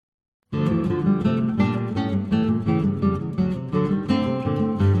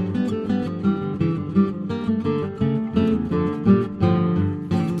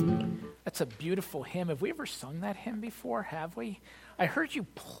That's a beautiful hymn. Have we ever sung that hymn before? Have we? I heard you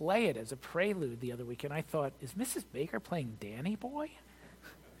play it as a prelude the other week, and I thought, is Mrs. Baker playing Danny Boy?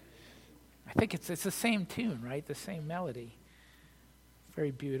 I think it's the same tune, right? The same melody.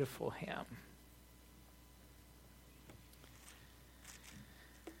 Very beautiful hymn.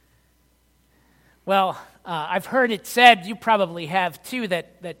 Well, I've heard it said, you probably have too,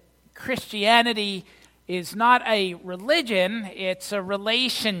 that Christianity is not a religion, it's a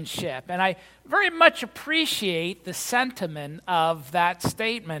relationship. And I very much appreciate the sentiment of that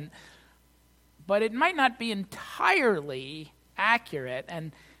statement, but it might not be entirely accurate,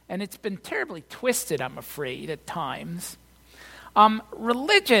 and it's been terribly twisted, I'm afraid, at times.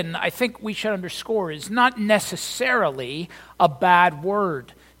 Religion, I think we should underscore, is not necessarily a bad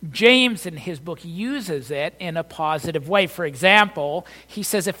word. James, in his book, uses it in a positive way. For example, he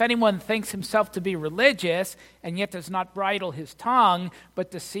says, if anyone thinks himself to be religious and yet does not bridle his tongue but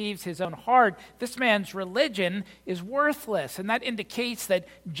deceives his own heart, this man's religion is worthless. And that indicates that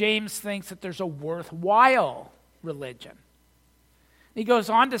James thinks that there's a worthwhile religion. He goes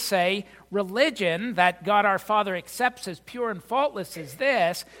on to say, religion that God our Father accepts as pure and faultless is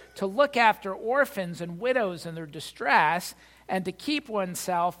this, to look after orphans and widows in their distress, and to keep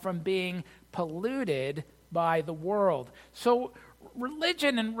oneself from being polluted by the world. So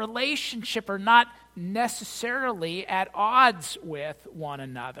religion and relationship are not necessarily at odds with one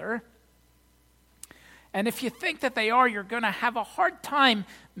another. And if you think that they are, you're going to have a hard time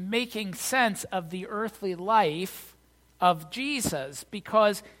making sense of the earthly life of Jesus,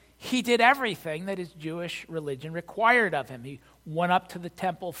 because he did everything that his Jewish religion required of him. He went up to the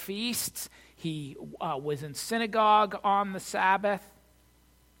temple feasts. He was in synagogue on the Sabbath.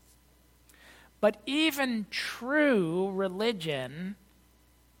 But even true religion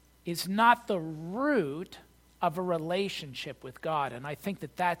is not the root of a relationship with God. And I think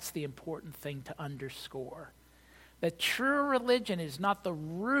that that's the important thing to underscore. That true religion is not the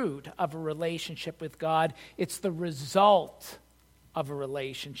root of a relationship with God. It's the result of a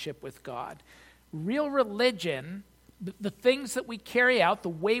relationship with God. Real religion, the things that we carry out, the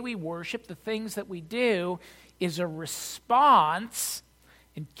way we worship, the things that we do, is a response.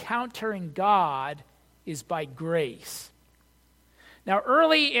 Encountering God is by grace. Now,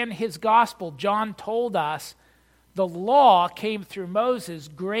 early in his gospel, John told us the law came through Moses,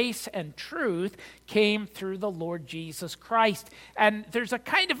 grace and truth came through the Lord Jesus Christ. And there's a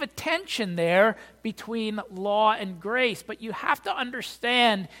kind of a tension there between law and grace. But you have to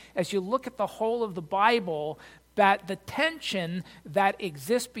understand, as you look at the whole of the Bible, that the tension that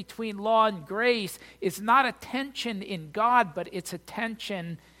exists between law and grace is not a tension in God, but it's a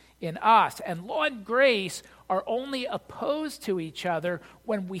tension in us. And law and grace are only opposed to each other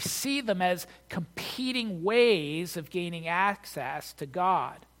when we see them as competing ways of gaining access to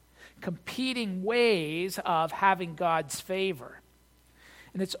God, competing ways of having God's favor.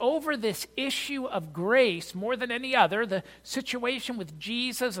 And it's over this issue of grace more than any other, the situation with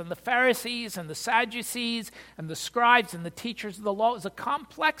Jesus and the Pharisees and the Sadducees and the scribes and the teachers of the law is a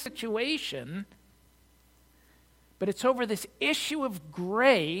complex situation. But it's over this issue of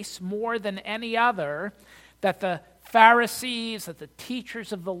grace more than any other that the Pharisees, that the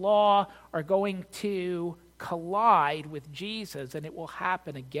teachers of the law are going to collide with Jesus, and it will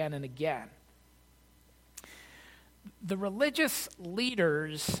happen again and again. The religious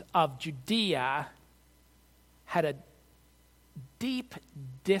leaders of Judea had a deep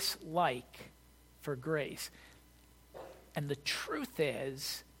dislike for grace. And the truth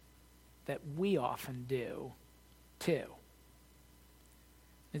is that we often do too.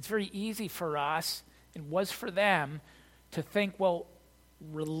 It's very easy for us, and was for them, to think, well,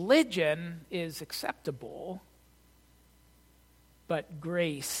 religion is acceptable, but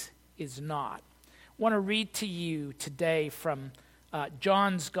grace is not. I want to read to you today from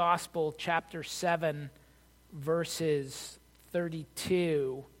John's Gospel, chapter 7, verses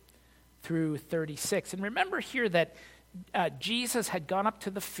 32 through 36. And remember here that Jesus had gone up to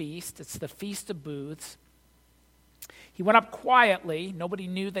the feast. It's the Feast of Booths. He went up quietly. Nobody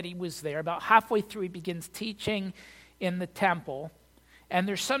knew that he was there. About halfway through, he begins teaching in the temple. And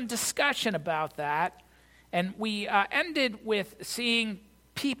there's some discussion about that. And we ended with seeing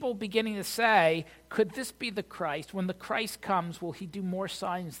people beginning to say, could this be the Christ? When the Christ comes, will he do more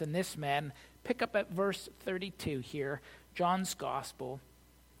signs than this man? Pick up at verse 32 here, John's Gospel.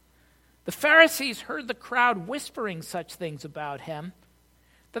 The Pharisees heard the crowd whispering such things about him.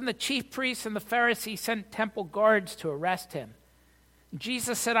 Then the chief priests and the Pharisees sent temple guards to arrest him.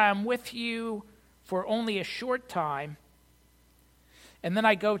 Jesus said, I am with you for only a short time, and then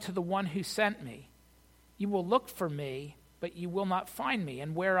I go to the one who sent me. You will look for me, but you will not find me,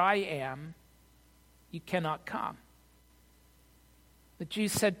 and where I am, you cannot come." The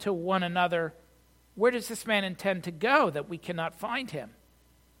Jews said to one another, "Where does this man intend to go that we cannot find him?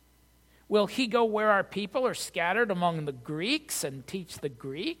 Will he go where our people are scattered among the Greeks and teach the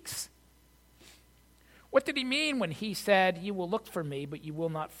Greeks? What did he mean when he said, 'You will look for me, but you will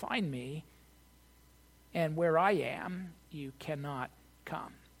not find me, and where I am, you cannot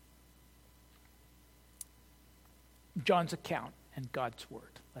come'?" John's account and God's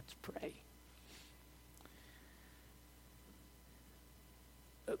word. Let's pray.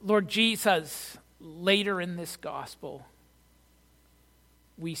 Lord Jesus, later in this gospel,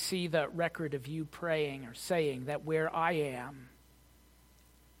 we see the record of you praying or saying that where I am,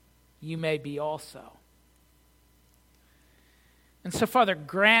 you may be also. And so, Father,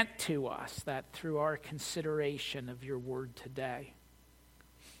 grant to us that through our consideration of your word today,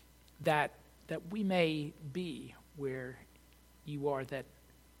 that we may be where you are, that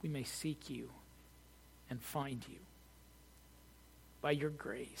we may seek you and find you. By your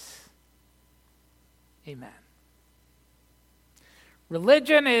grace. Amen.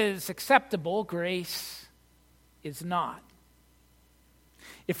 Religion is acceptable, grace is not.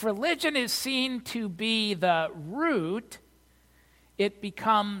 If religion is seen to be the root, it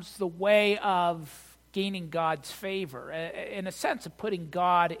becomes the way of gaining God's favor, in a sense of putting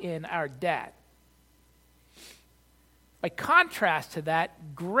God in our debt. By contrast to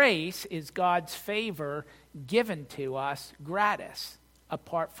that, grace is God's favor given to us gratis,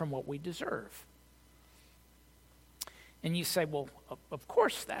 apart from what we deserve. And you say, well, of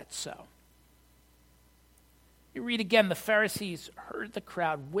course that's so. You read again, the Pharisees heard the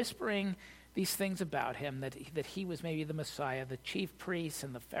crowd whispering these things about him, that he was maybe the Messiah. The chief priests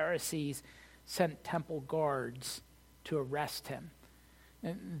and the Pharisees sent temple guards to arrest him.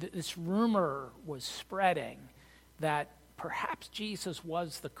 And this rumor was spreading that perhaps Jesus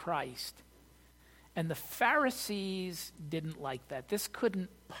was the Christ. And the Pharisees didn't like that. This couldn't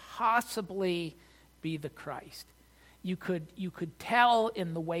possibly be the Christ. You could tell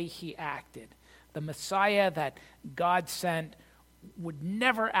in the way he acted. The Messiah that God sent would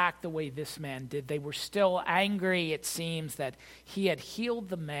never act the way this man did. They were still angry, it seems, that he had healed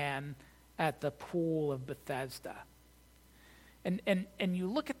the man at the pool of Bethesda. And you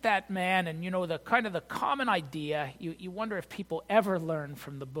look at that man, and the kind of the common idea, you wonder if people ever learn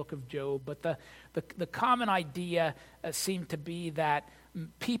from the book of Job, but the common idea seemed to be that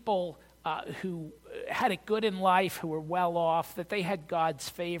people who had it good in life, who were well off, that they had God's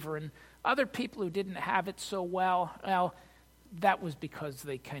favor, and other people who didn't have it so well, that was because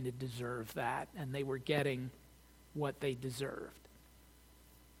they kind of deserved that, and they were getting what they deserved.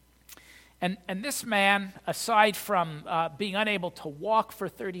 And this man, aside from being unable to walk for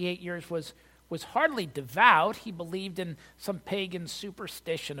 38 years, was hardly devout. He believed in some pagan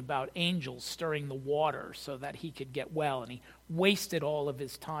superstition about angels stirring the water so that he could get well, and he wasted all of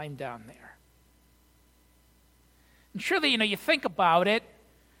his time down there. And surely, you think about it,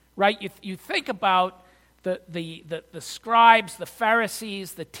 right? You think about the scribes, the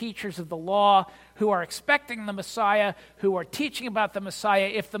Pharisees, the teachers of the law who are expecting the Messiah, who are teaching about the Messiah.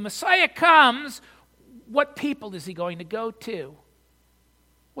 If the Messiah comes, what people is he going to go to?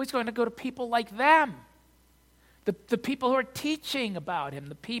 Well, he's going to go to people like them, the people who are teaching about him,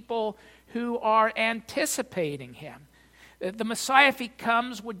 the people who are anticipating him. The Messiah, if he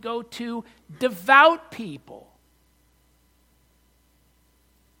comes, would go to devout people,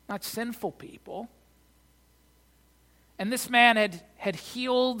 not sinful people. And this man had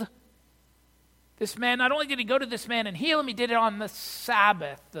healed this man. Not only did he go to this man and heal him, he did it on the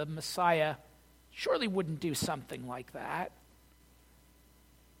Sabbath. The Messiah surely wouldn't do something like that.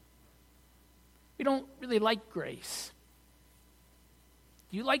 We don't really like grace.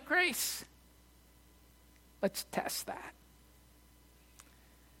 Do you like grace? Let's test that.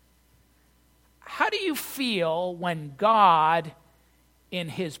 How do you feel when God, in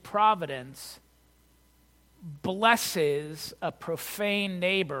his providence, blesses a profane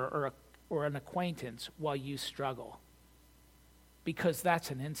neighbor or an acquaintance while you struggle? Because that's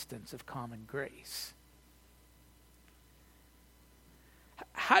an instance of common grace.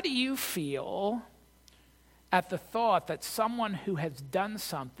 How do you feel at the thought that someone who has done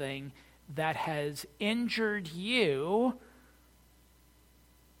something that has injured you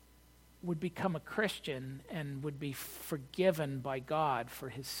would become a Christian and would be forgiven by God for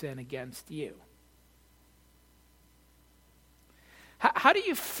his sin against you? How do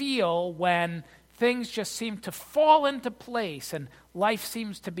you feel when things just seem to fall into place and life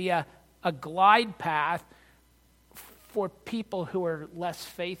seems to be a glide path for people who are less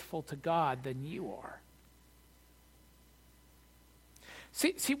faithful to God than you are?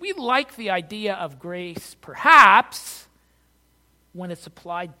 See, we like the idea of grace, perhaps, when it's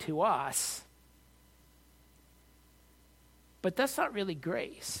applied to us. But that's not really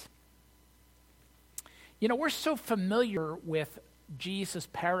grace. We're so familiar with Jesus'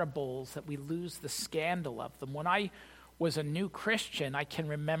 parables that we lose the scandal of them. When I was a new Christian, I can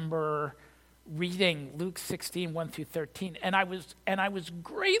remember reading Luke 16, 1 through 13, and I was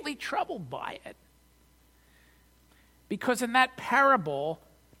greatly troubled by it. Because in that parable,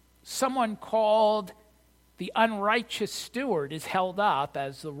 someone called the unrighteous steward is held up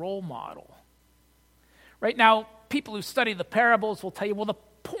as the role model. Right now, people who study the parables will tell you, well, the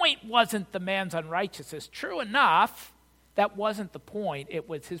point wasn't the man's unrighteousness. True enough, that wasn't the point. It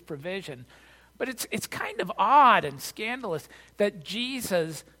was his provision. But it's kind of odd and scandalous that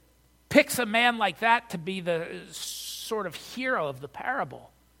Jesus picks a man like that to be the sort of hero of the parable.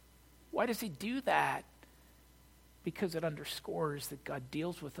 Why does he do that? Because it underscores that God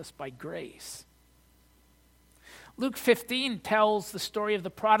deals with us by grace. Luke 15 tells the story of the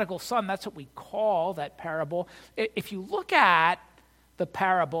prodigal son. That's what we call that parable. If you look at the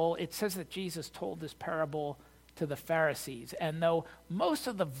parable, it says that Jesus told this parable to the Pharisees. And though most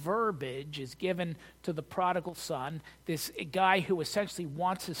of the verbiage is given to the prodigal son, this guy who essentially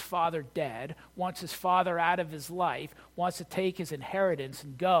wants his father dead, wants his father out of his life, wants to take his inheritance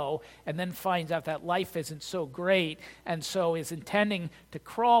and go, and then finds out that life isn't so great, and so is intending to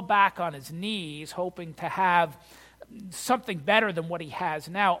crawl back on his knees, hoping to have something better than what he has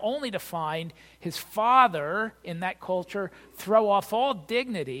now, only to find his father in that culture throw off all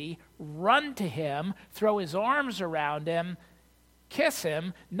dignity, run to him, throw his arms around him, kiss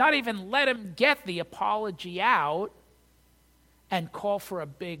him, not even let him get the apology out, and call for a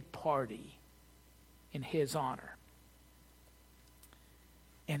big party in his honor.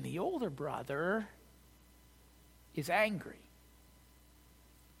 And the older brother is angry.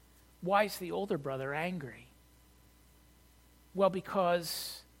 Why is the older brother angry? Well,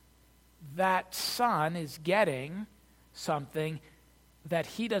 because that son is getting something that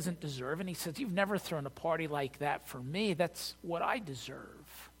he doesn't deserve, and he says, you've never thrown a party like that for me. That's what I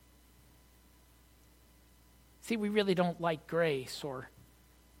deserve. See, we really don't like grace, or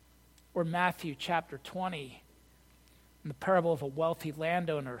Matthew chapter 20, in the parable of a wealthy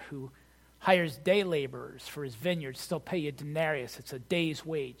landowner who hires day laborers for his vineyard, still pay a denarius. It's a day's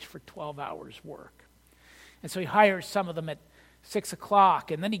wage for 12 hours work. And so he hires some of them at 6 o'clock,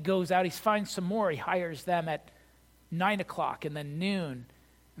 and then he goes out, he finds some more, he hires them at 9 o'clock, and then noon,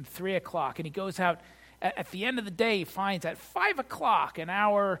 and 3 o'clock, and he goes out at the end of the day, he finds at 5 o'clock, an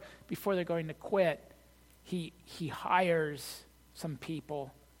hour before they're going to quit, he hires some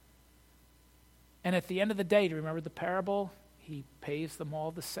people, and at the end of the day, do you remember the parable? He pays them all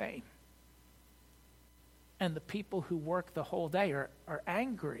the same. And the people who work the whole day are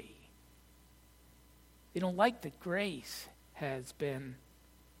angry. They don't like that grace has been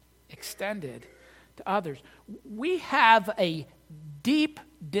extended to others. We have a deep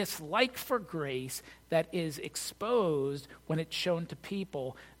dislike for grace that is exposed when it's shown to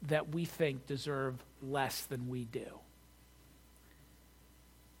people that we think deserve less than we do.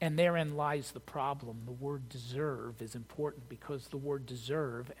 And therein lies the problem. The word deserve is important because the word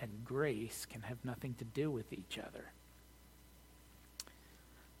deserve and grace can have nothing to do with each other.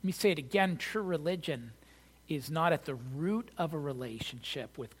 Let me say it again. True religion is not at the root of a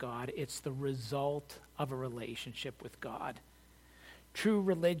relationship with God. It's the result of a relationship with God. True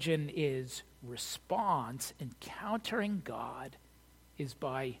religion is response. Encountering God is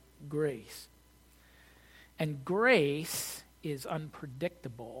by grace. And grace is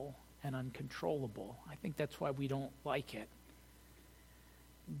unpredictable and uncontrollable. I think that's why we don't like it.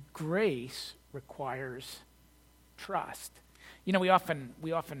 Grace requires trust. We often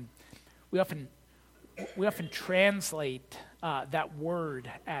translate that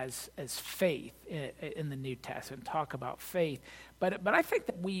word as faith in the New Testament, talk about faith. But I think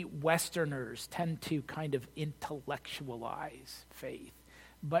that we Westerners tend to kind of intellectualize faith.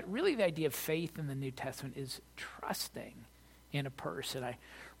 But really the idea of faith in the New Testament is trusting in a person. I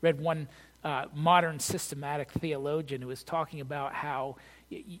read one modern systematic theologian who was talking about how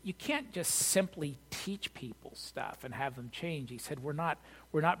you can't just simply teach people stuff and have them change. He said, we're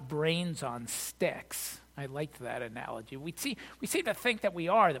not brains on sticks. I liked that analogy. We seem to think that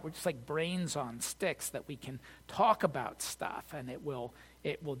we're just like brains on sticks, that we can talk about stuff and it will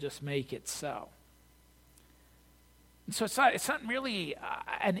just make it so. And so it's not really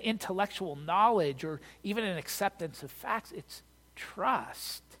an intellectual knowledge or even an acceptance of facts. It's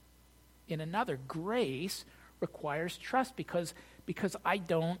trust in another. Grace requires trust because I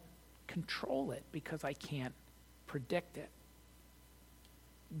don't control it, because I can't predict it.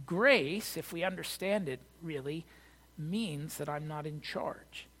 Grace, if we understand it really, means that I'm not in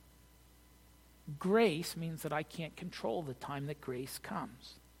charge. Grace means that I can't control the time that grace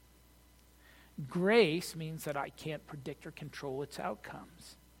comes. Grace means that I can't predict or control its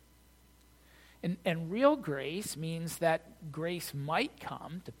outcomes. And real grace means that grace might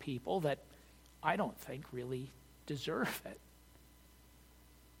come to people that I don't think really deserve it.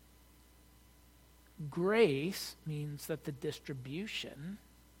 Grace means that the distribution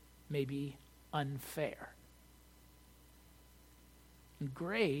may be unfair. And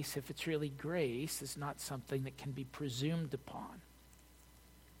grace, if it's really grace, is not something that can be presumed upon.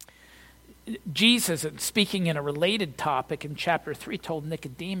 Jesus, speaking in a related topic in chapter 3, told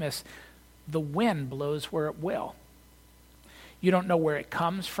Nicodemus, the wind blows where it will. You don't know where it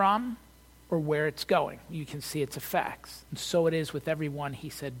comes from or where it's going. You can see its effects. And so it is with everyone, he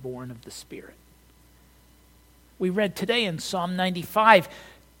said, born of the Spirit. We read today in Psalm 95,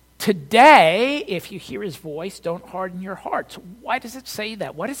 today, if you hear his voice, don't harden your hearts. Why does it say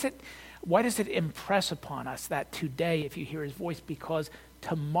that? Why does it impress upon us that today, if you hear his voice? Because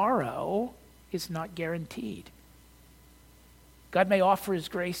tomorrow is not guaranteed. God may offer his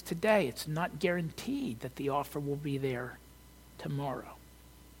grace today. It's not guaranteed that the offer will be there tomorrow.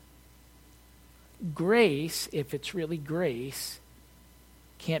 Grace, if it's really grace,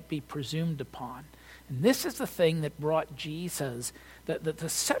 can't be presumed upon. And this is the thing that brought Jesus, the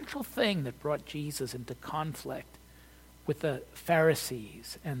central thing that brought Jesus into conflict with the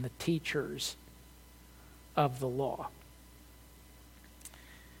Pharisees and the teachers of the law.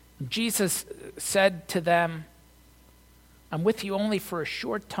 Jesus said to them, I'm with you only for a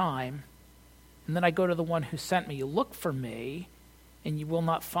short time, and then I go to the one who sent me. You look for me, and you will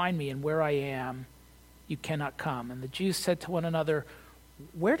not find me, and where I am, you cannot come. And the Jews said to one another,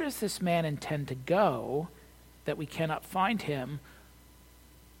 where does this man intend to go that we cannot find him?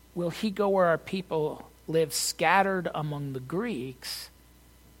 Will he go where our people live scattered among the Greeks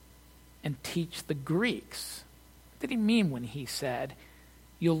and teach the Greeks? What did he mean when he said,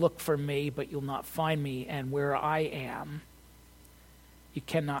 you'll look for me, but you'll not find me, and where I am, you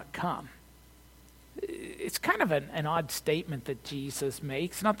cannot come? It's kind of an odd statement that Jesus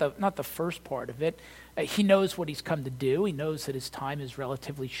makes, not the first part of it. He knows what he's come to do. He knows that his time is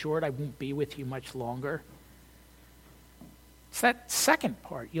relatively short. I won't be with you much longer. It's that second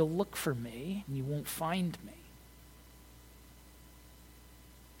part. You'll look for me, and you won't find me.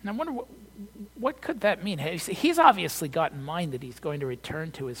 And I wonder, what could that mean? He's obviously got in mind that he's going to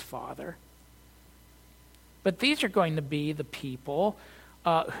return to his Father. But these are going to be the people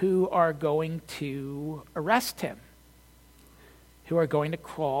who are going to arrest him, who are going to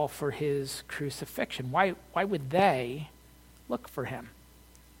call for his crucifixion. Why would they look for him?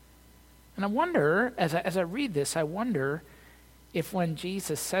 And I wonder, as I read this, I wonder if when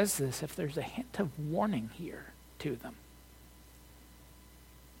Jesus says this, if there's a hint of warning here to them.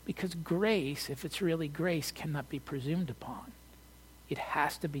 Because grace, if it's really grace, cannot be presumed upon. It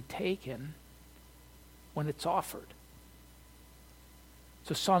has to be taken when it's offered.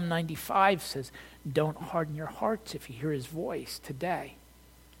 So Psalm 95 says, don't harden your hearts if you hear his voice today.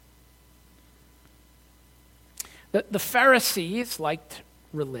 The Pharisees liked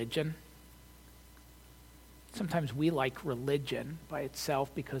religion. Sometimes we like religion by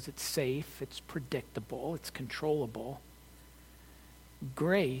itself because it's safe, it's predictable, it's controllable.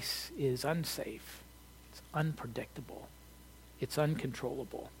 Grace is unsafe, it's unpredictable, it's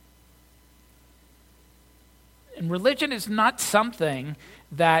uncontrollable. And religion is not something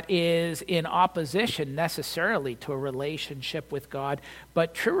that is in opposition necessarily to a relationship with God,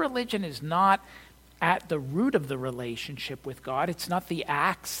 but true religion is not at the root of the relationship with God. It's not the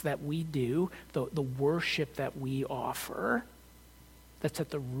acts that we do, the worship that we offer, that's at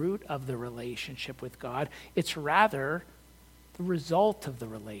the root of the relationship with God. It's rather the result of the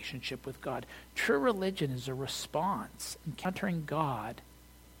relationship with God. True religion is a response. Encountering God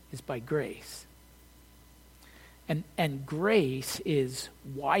is by grace. And grace is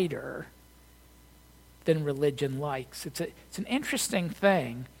wider than religion likes. It's an interesting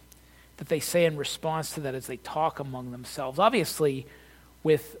thing that they say in response to that as they talk among themselves, obviously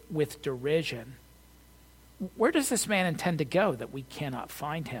with derision. Where does this man intend to go that we cannot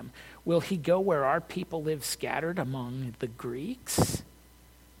find him? Will he go where our people live scattered among the Greeks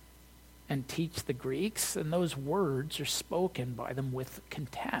and teach the Greeks? And those words are spoken by them with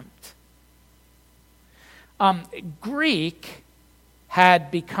contempt. Greek had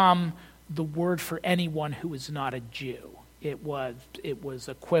become the word for anyone who was not a Jew. It was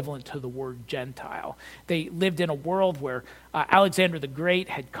equivalent to the word Gentile. They lived in a world where Alexander the Great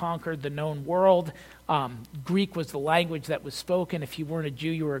had conquered the known world. Greek was the language that was spoken. If you weren't a Jew,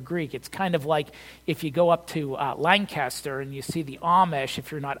 you were a Greek. It's kind of like if you go up to Lancaster and you see the Amish.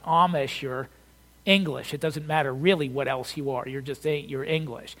 If you're not Amish, you're English. It doesn't matter really what else you are. You're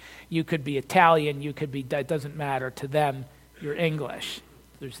English. You could be Italian. You could be. That doesn't matter to them. You're English.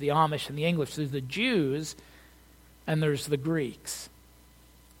 There's the Amish and the English. There's the Jews. And there's the Greeks.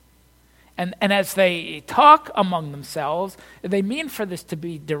 And as they talk among themselves, they mean for this to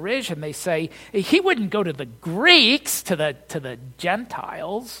be derision. They say, he wouldn't go to the Greeks, to the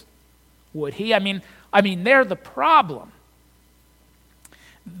Gentiles, would he? I mean, they're the problem.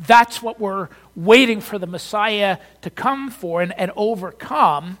 That's what we're waiting for the Messiah to come for and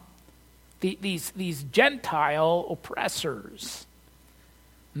overcome these Gentile oppressors.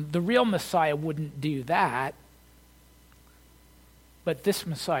 The real Messiah wouldn't do that. But this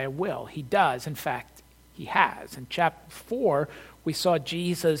Messiah will. He does. In fact, he has. In chapter 4, we saw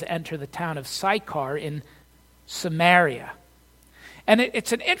Jesus enter the town of Sychar in Samaria. And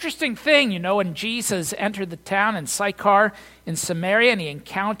it's an interesting thing, when Jesus entered the town in Sychar in Samaria and he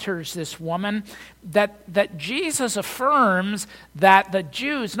encounters this woman, that Jesus affirms that the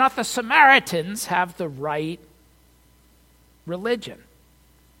Jews, not the Samaritans, have the right religion.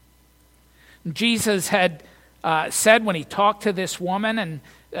 Jesus had said when he talked to this woman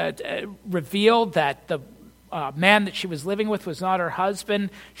and revealed that the man that she was living with was not her husband,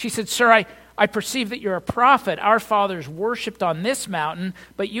 she said, "Sir, I perceive that you're a prophet. Our fathers worshipped on this mountain,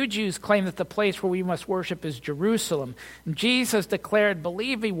 but you Jews claim that the place where we must worship is Jerusalem." And Jesus declared,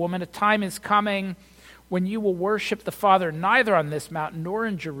 "Believe me, woman, a time is coming when you will worship the Father neither on this mountain nor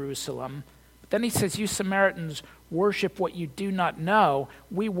in Jerusalem." But then he says, "You Samaritans worship what you do not know.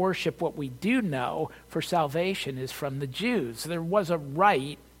 We worship what we do know, for salvation is from the Jews." There was a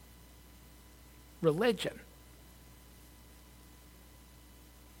right religion.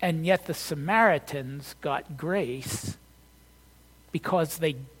 And yet the Samaritans got grace because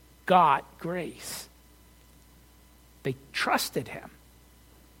they got grace. They trusted him.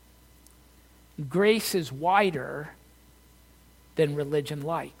 Grace is wider than religion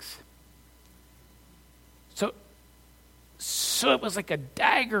likes. So it was like a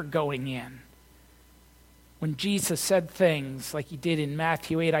dagger going in when Jesus said things like he did in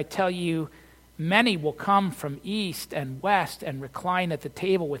Matthew 8, "I tell you, many will come from east and west and recline at the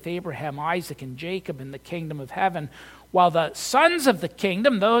table with Abraham, Isaac, and Jacob in the kingdom of heaven, while the sons of the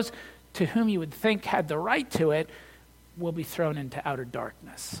kingdom, those to whom you would think had the right to it, will be thrown into outer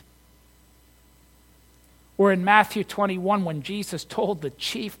darkness." Or in Matthew 21, when Jesus told the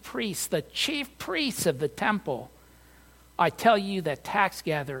chief priests of the temple, "I tell you that tax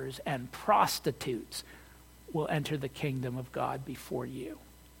gatherers and prostitutes will enter the kingdom of God before you."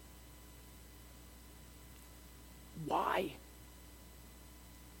 Why?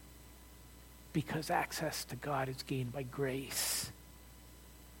 Because access to God is gained by grace.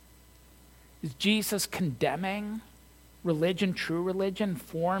 Is Jesus condemning religion, true religion,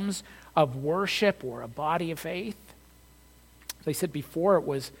 forms of worship or a body of faith? As I said before, it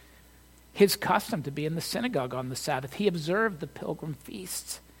was his custom to be in the synagogue on the Sabbath. He observed the pilgrim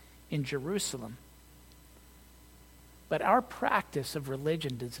feasts in Jerusalem. But our practice of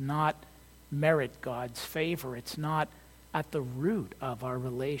religion does not merit God's favor. It's not at the root of our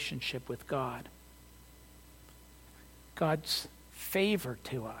relationship with God. God's favor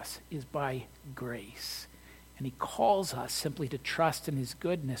to us is by grace. And he calls us simply to trust in his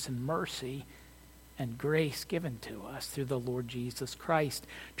goodness and mercy and grace given to us through the Lord Jesus Christ.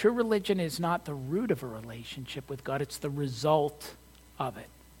 True religion is not the root of a relationship with God, it's the result of it.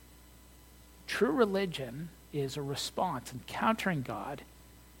 True religion is a response. Encountering God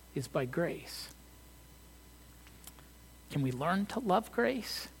is by grace. Can we learn to love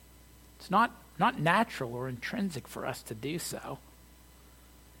grace? It's not natural or intrinsic for us to do so.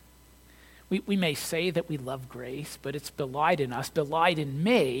 We may say that we love grace, but it's belied in us, belied in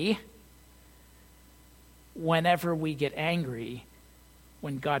me, whenever we get angry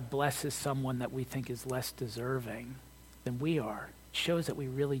when God blesses someone that we think is less deserving than we are. It shows that we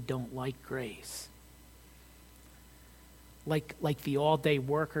really don't like grace. Like the all-day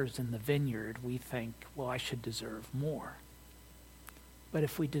workers in the vineyard, we think, well, I should deserve more. But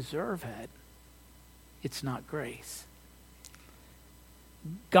if we deserve it, it's not grace.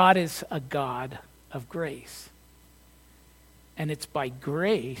 God is a God of grace. And it's by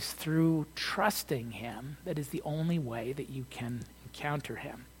grace, through trusting him, that is the only way that you can encounter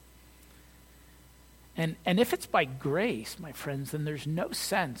him. And if it's by grace, my friends, then there's no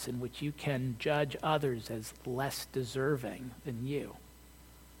sense in which you can judge others as less deserving than you.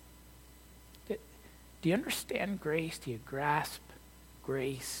 Do you understand grace? Do you grasp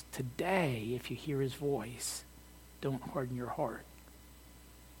grace? Today, if you hear his voice, don't harden your heart.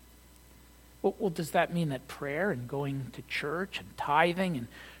 Well, does that mean that prayer and going to church and tithing and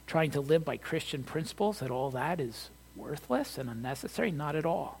trying to live by Christian principles, that all that is worthless and unnecessary? Not at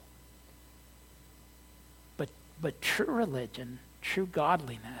all. But true religion, true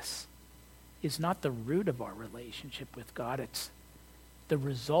godliness, is not the root of our relationship with God. It's the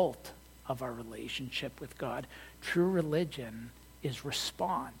result of our relationship with God. True religion is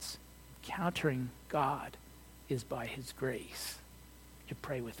response. Encountering God is by his grace. Would you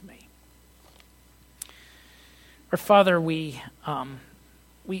pray with me? Our Father, we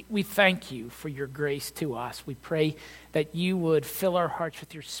thank you for your grace to us. We pray that you would fill our hearts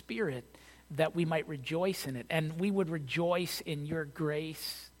with your Spirit, that we might rejoice in it, and we would rejoice in your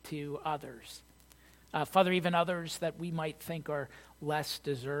grace to others. Father, even others that we might think are less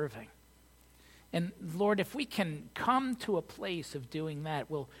deserving. And Lord, if we can come to a place of doing that,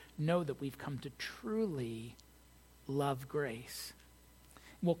 we'll know that we've come to truly love grace.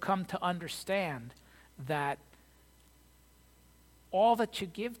 We'll come to understand that all that you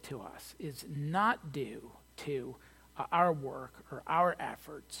give to us is not due to our work or our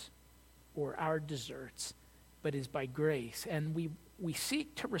efforts or our deserts, but is by grace. And we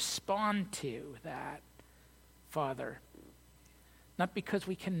seek to respond to that, Father, not because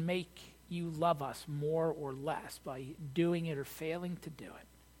we can make you love us more or less by doing it or failing to do it,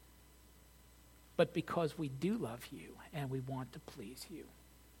 but because we do love you and we want to please you.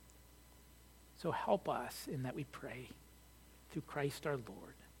 So help us in that, we pray, through Christ our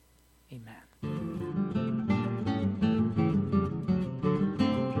Lord. Amen.